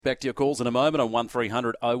Back to your calls in a moment on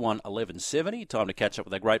 1300 01 1170. Time to catch up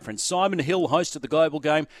with our great friend Simon Hill, host of The Global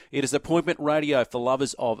Game. It is Appointment Radio for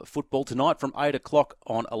lovers of football tonight from 8 o'clock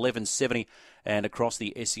on 1170 and across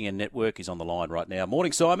the SEN network. He's on the line right now.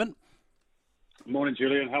 Morning, Simon. Morning,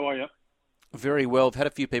 Julian. How are you? Very well. I've had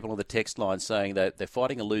a few people on the text line saying that they're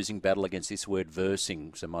fighting a losing battle against this word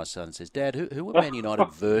versing. So my son says, Dad, who are Man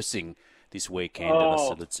United versing this weekend? And I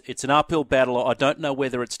said, it's an uphill battle. I don't know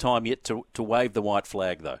whether it's time yet to wave the white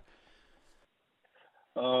flag, though.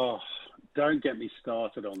 Oh, don't get me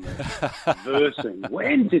started on this. Versing.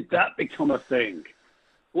 When did that become a thing?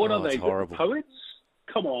 What are they, horrible. Poets?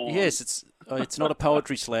 Come on. Yes, it's not a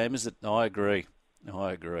poetry slam, is it? I agree.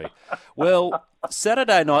 Well,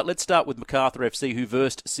 Saturday night, let's start with Macarthur FC, who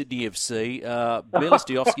versed Sydney FC.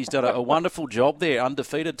 Bielistowski's done a wonderful job there,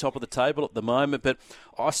 undefeated, top of the table at the moment. But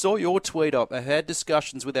I saw your tweet up. I had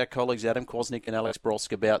discussions with our colleagues Adam Kwasnick and Alex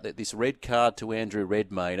Brosk about this red card to Andrew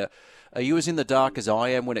Redmayne. Are you as in the dark as I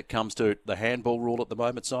am when it comes to the handball rule at the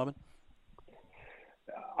moment, Simon?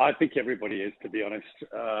 I think everybody is, to be honest.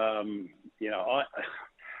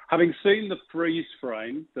 Having seen the freeze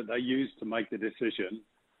frame that they used to make the decision,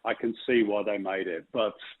 I can see why they made it.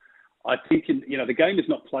 But I think, the game is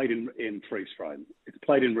not played in freeze frame. It's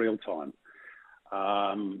played in real time.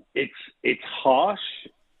 It's harsh.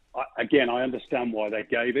 I understand why they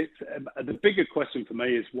gave it. The bigger question for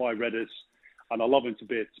me is why Redders, and I love him to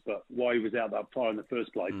bits, but why he was out that far in the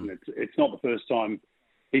first place. And it's not the first time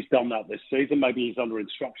he's done that this season. Maybe he's under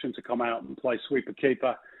instruction to come out and play sweeper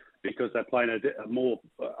keeper because they're playing a more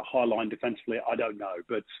high line defensively. I don't know.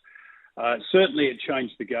 But certainly it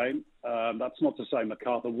changed the game. That's not to say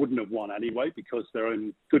Macarthur wouldn't have won anyway because they're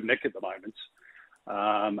in good nick at the moment.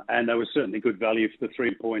 And there was certainly good value for the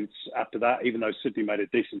 3 points after that, even though Sydney made a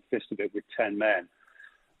decent fist of it with 10 men.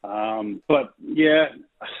 If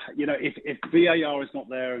VAR is not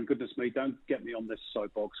there, and goodness me, don't get me on this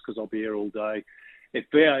soapbox because I'll be here all day. If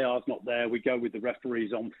VAR is not there, we go with the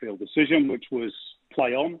referee's on-field decision, which was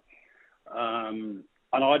play on.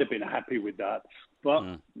 And I'd have been happy with that.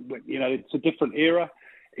 But, it's a different era.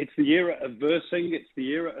 It's the era of versing. It's the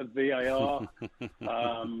era of VAR.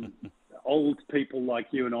 Old people like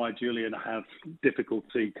you and I, Julian, have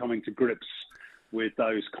difficulty coming to grips with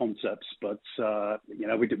those concepts. But,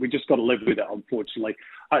 we just got to live with it, unfortunately.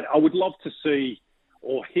 I would love to see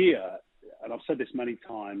or hear, and I've said this many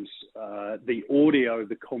times, the audio of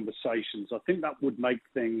the conversations. I think that would make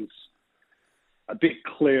things a bit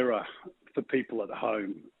clearer for people at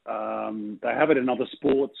home. They have it in other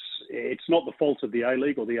sports. It's not the fault of the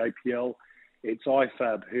A-League or the APL. It's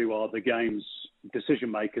IFAB who are the game's decision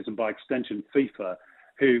makers, and by extension FIFA,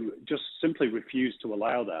 who just simply refuse to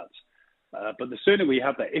allow that. But the sooner we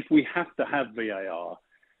have that, if we have to have VAR,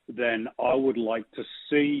 then I would like to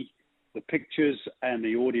see the pictures and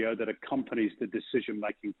the audio that accompanies the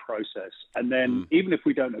decision-making process. And then even if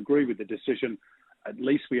we don't agree with the decision, at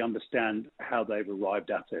least we understand how they've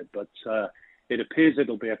arrived at it. But it appears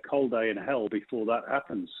it'll be a cold day in hell before that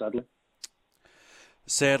happens, sadly.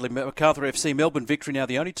 Sadly, Macarthur FC, Melbourne Victory now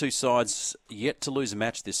the only two sides yet to lose a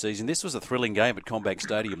match this season. This was a thrilling game at Combank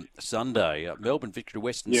Stadium Sunday. Melbourne Victory,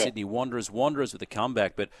 Western Sydney Wanderers with a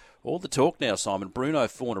comeback. But all the talk now, Simon, Bruno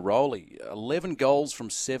Fornaroli, 11 goals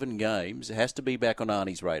from 7 games, has to be back on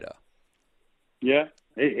Arnie's radar. Yeah,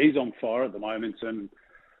 he's on fire at the moment. And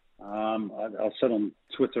I said on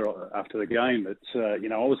Twitter after the game that,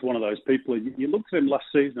 I was one of those people. You looked at him last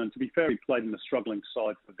season, and to be fair, he played in a struggling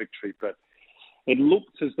side for Victory, but it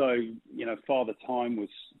looked as though, Father Time was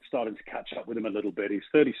starting to catch up with him a little bit. He's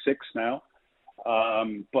 36 now,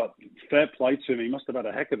 but fair play to him. He must have had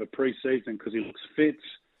a heck of a pre-season because he looks fit.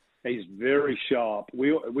 He's very sharp.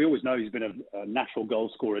 We always know he's been a natural goal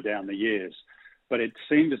scorer down the years, but it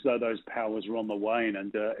seemed as though those powers were on the wane,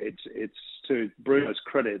 and it's to Bruno's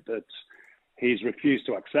credit that he's refused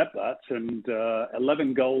to accept that. And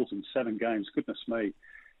 11 goals in 7 games, goodness me.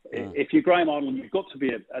 If you're Graham Arnold, you've got to be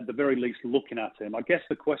at the very least looking at him. I guess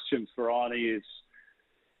the question for Arnie is,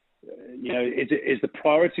 is the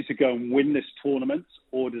priority to go and win this tournament,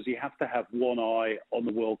 or does he have to have one eye on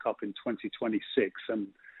the World Cup in 2026? And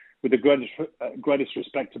with the greatest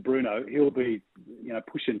respect to Bruno, he'll be,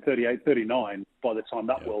 pushing 38, 39 by the time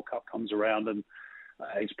that World Cup comes around, and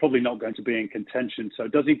he's probably not going to be in contention. So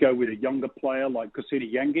does he go with a younger player like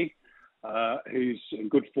Kusini Yangi, who's in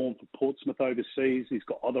good form for Portsmouth overseas? He's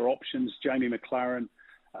got other options. Jamie McLaren,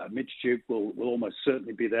 Mitch Duke will almost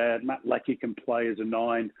certainly be there. Matt Leckie can play as a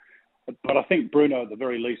 9. But I think Bruno, at the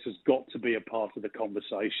very least, has got to be a part of the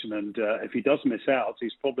conversation. And if he does miss out,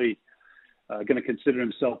 he's probably going to consider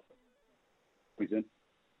himself. He's in.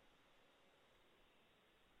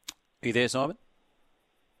 Are you there, Simon?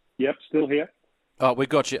 Yep, still here. Oh, we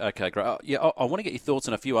got you. Okay, great. I want to get your thoughts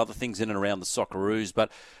on a few other things in and around the Socceroos,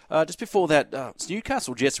 but just before that, it's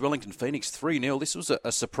Newcastle Jets, Wellington Phoenix 3-0. This was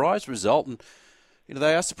a surprise result, and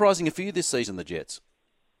they are surprising a few this season, the Jets.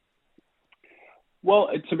 Well,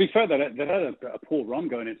 to be fair, they had a poor run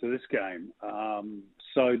going into this game.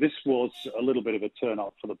 So this was a little bit of a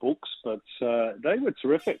turn-up for the books, but they were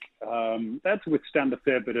terrific. They had to withstand a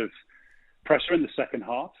fair bit of pressure in the second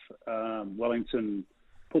half. Wellington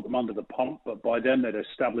put them under the pump, but by then they'd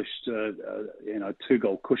established,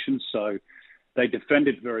 2-goal cushion. So they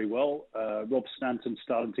defended very well. Rob Stanton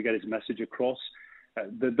starting to get his message across.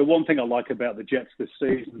 The one thing I like about the Jets this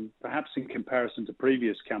season, perhaps in comparison to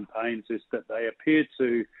previous campaigns, is that they appear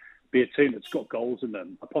to be a team that's got goals in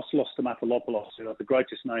them. Apostolos Stamatolopoulos, who has the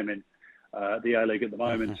greatest name in the A-League at the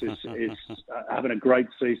moment, is having a great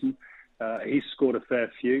season. He's scored a fair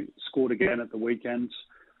few, scored again at the weekend.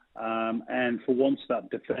 And for once, that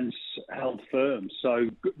defence held firm. So,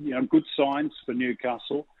 good signs for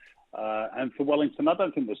Newcastle. And for Wellington, I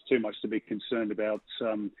don't think there's too much to be concerned about.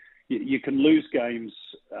 You can lose games,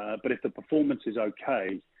 but if the performance is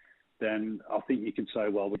okay, then I think you can say,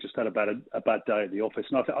 well, we just had a bad day at the office.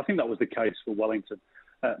 And I think that was the case for Wellington.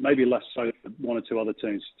 Maybe less so for one or two other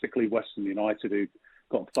teams, particularly Western United, who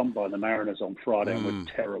got thumped by the Mariners on Friday and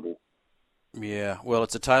were terrible. Yeah, well,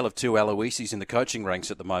 it's a tale of two Aloisis in the coaching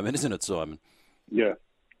ranks at the moment, isn't it, Simon? Yeah,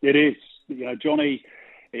 it is. Johnny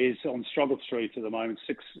is on struggle street at the moment,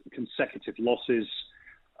 6 consecutive losses.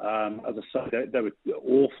 As I say, they were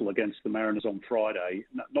awful against the Mariners on Friday.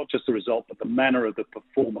 Not just the result, but the manner of the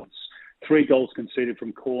performance. 3 goals conceded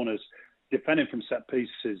from corners. Defending from set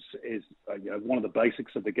pieces is one of the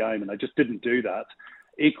basics of the game, and they just didn't do that.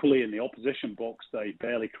 Equally, in the opposition box, they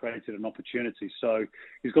barely created an opportunity. So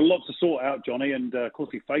he's got a lot to sort out, Johnny. And, of course,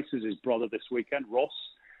 he faces his brother this weekend, Ross,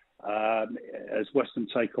 as Western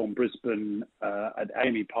take on Brisbane at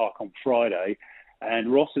Amy Park on Friday.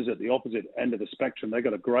 And Ross is at the opposite end of the spectrum. They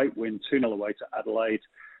got a great win, 2-0 away to Adelaide.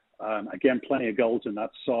 Again, plenty of goals in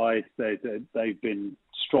that side. They've been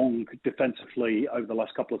strong defensively over the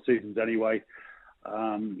last couple of seasons anyway.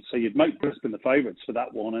 So you'd make Brisbane the favourites for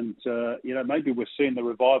that one. And, maybe we're seeing the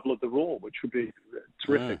revival of the Raw, which would be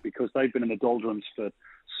terrific because they've been in the doldrums for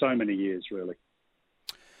so many years, really.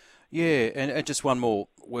 Yeah, and just one more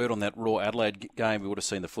word on that Raw Adelaide game. We would have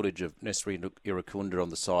seen the footage of Nesri Irakunda on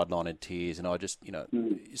the sideline in tears. And I just,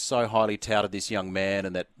 so highly touted this young man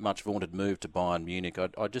and that much vaunted move to Bayern Munich.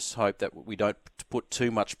 I just hope that we don't put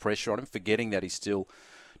too much pressure on him, forgetting that he's still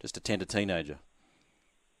just a tender teenager.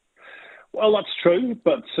 Well, that's true,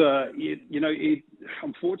 but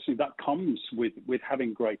unfortunately, that comes with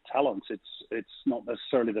having great talent. It's not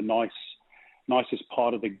necessarily the nicest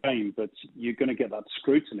part of the game, but you're going to get that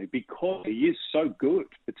scrutiny because he is so good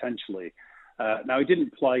potentially. Now, he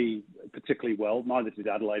didn't play particularly well. Neither did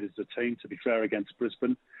Adelaide as a team, to be fair, against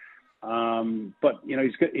Brisbane. But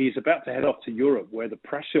he's about to head off to Europe, where the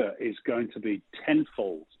pressure is going to be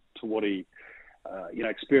tenfold to what he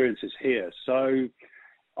experiences here. So.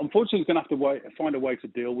 Unfortunately, he's going to have to find a way to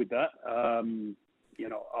deal with that. I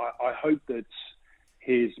hope that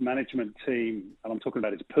his management team, and I'm talking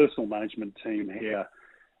about his personal management team here,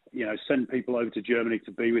 send people over to Germany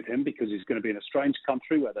to be with him because he's going to be in a strange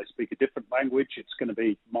country where they speak a different language. It's going to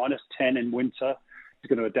be -10 in winter. He's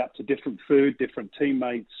going to adapt to different food, different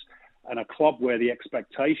teammates, and a club where the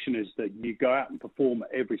expectation is that you go out and perform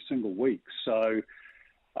every single week. So,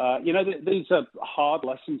 these are hard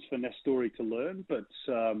lessons for Nestori to learn, but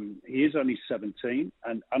he is only 17,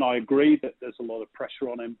 and I agree that there's a lot of pressure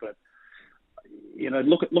on him. But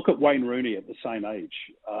look at Wayne Rooney at the same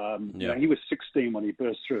age. He was 16 when he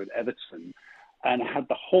burst through at Everton, and had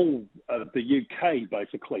the whole of the UK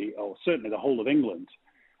basically, or certainly the whole of England,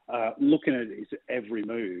 looking at his every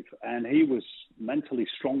move, and he was mentally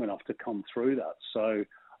strong enough to come through that. So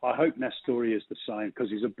I hope Nestori is the same because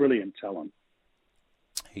he's a brilliant talent.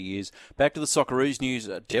 He is. Back to the Socceroos news.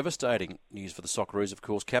 Devastating news for the Socceroos, of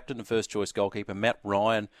course. Captain and first-choice goalkeeper Matt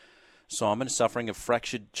Ryan, Simon, suffering a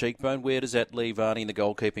fractured cheekbone. Where does that leave Arnie in the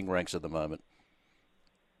goalkeeping ranks at the moment?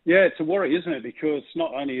 Yeah, it's a worry, isn't it? Because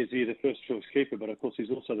not only is he the first-choice keeper, but, of course,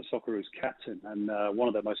 he's also the Socceroos captain and one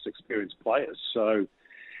of their most experienced players. So,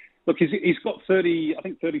 look, he's got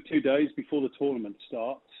 32 days before the tournament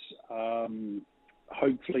starts.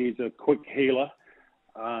 Hopefully he's a quick healer.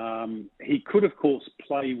 He could, of course,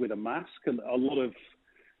 play with a mask, and a lot of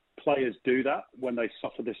players do that when they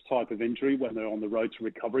suffer this type of injury, when they're on the road to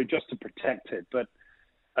recovery, just to protect it. But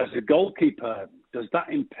as a goalkeeper, does that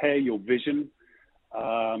impair your vision?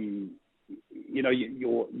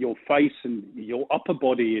 Your face and your upper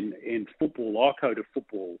body in football, our code of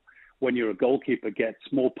football, when you're a goalkeeper, gets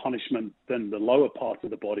more punishment than the lower part of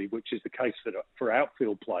the body, which is the case for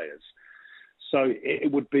outfield players. So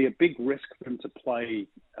it would be a big risk for him to play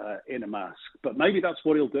in a mask. But maybe that's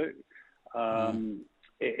what he'll do.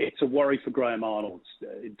 It's a worry for Graham Arnold.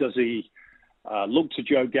 Does he look to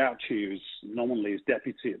Joe Gauci, who's nominally his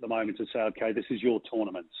deputy at the moment, to say, okay, this is your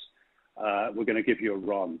tournament. We're going to give you a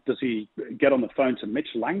run. Does he get on the phone to Mitch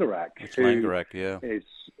Langerak, is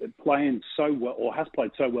playing so well, or has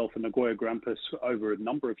played so well for Nagoya Grampus over a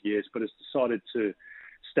number of years, but has decided to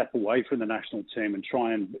step away from the national team and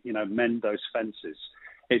try and mend those fences?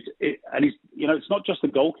 And he's it's not just the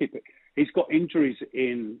goalkeeper. He's got injuries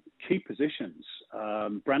in key positions.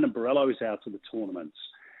 Brandon Borello is out of the tournament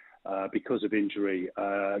because of injury.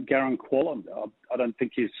 Garen Quallen, I don't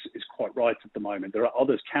think is quite right at the moment. There are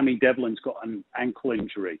others. Cammy Devlin's got an ankle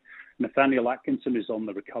injury. Nathaniel Atkinson is on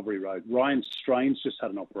the recovery road. Ryan Strain's just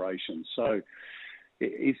had an operation. So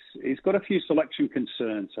he's got a few selection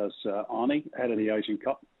concerns, as Arnie, ahead of the Asian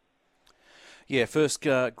Cup. Yeah, first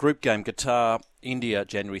group game, Qatar, India,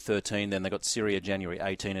 January 13. Then they got Syria, January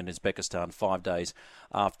 18, and Uzbekistan 5 days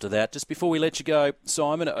after that. Just before we let you go,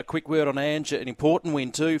 Simon, a quick word on Ange. An important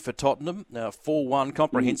win too for Tottenham, 4-1,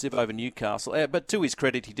 comprehensive over Newcastle. But to his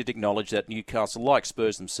credit, he did acknowledge that Newcastle, like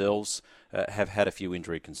Spurs themselves, have had a few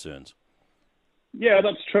injury concerns. Yeah,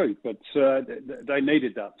 that's true. But they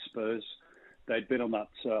needed that, Spurs. They'd been on that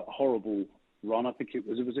horrible run. I think it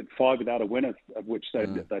was 5 without a win, of which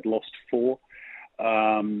they'd lost 4.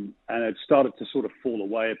 And it started to sort of fall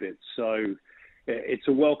away a bit. So it's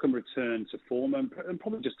a welcome return to form and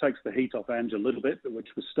probably just takes the heat off Ange a little bit, which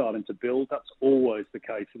was starting to build. That's always the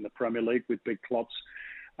case in the Premier League with big clubs.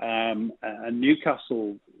 And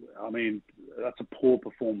Newcastle, I mean, that's a poor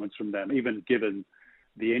performance from them, even given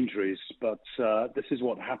the injuries. But this is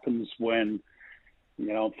what happens when,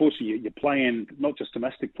 unfortunately, you're playing not just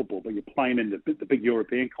domestic football, but you're playing in the big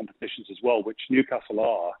European competitions as well, which Newcastle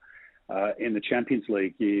are. In the Champions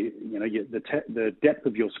League, the depth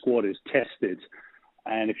of your squad is tested,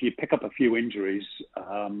 and if you pick up a few injuries,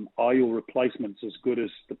 are your replacements as good as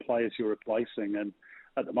the players you're replacing? And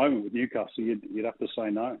at the moment with Newcastle, you'd have to say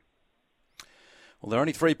no. Well, they're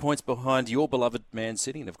only 3 points behind your beloved Man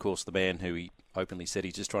City, and of course the man who he openly said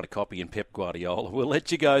he's just trying to copy in Pep Guardiola. We'll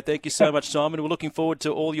let you go. Thank you so much, Simon. We're looking forward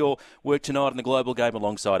to all your work tonight in the Global Game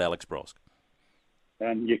alongside Alex Brosk.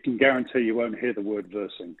 And you can guarantee you won't hear the word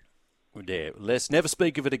versing. Yeah, let's never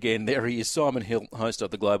speak of it again. There he is, Simon Hill, host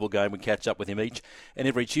of the Global Game. We catch up with him each and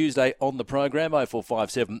every Tuesday on the program,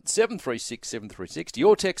 0457 736 736.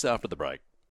 Your text after the break.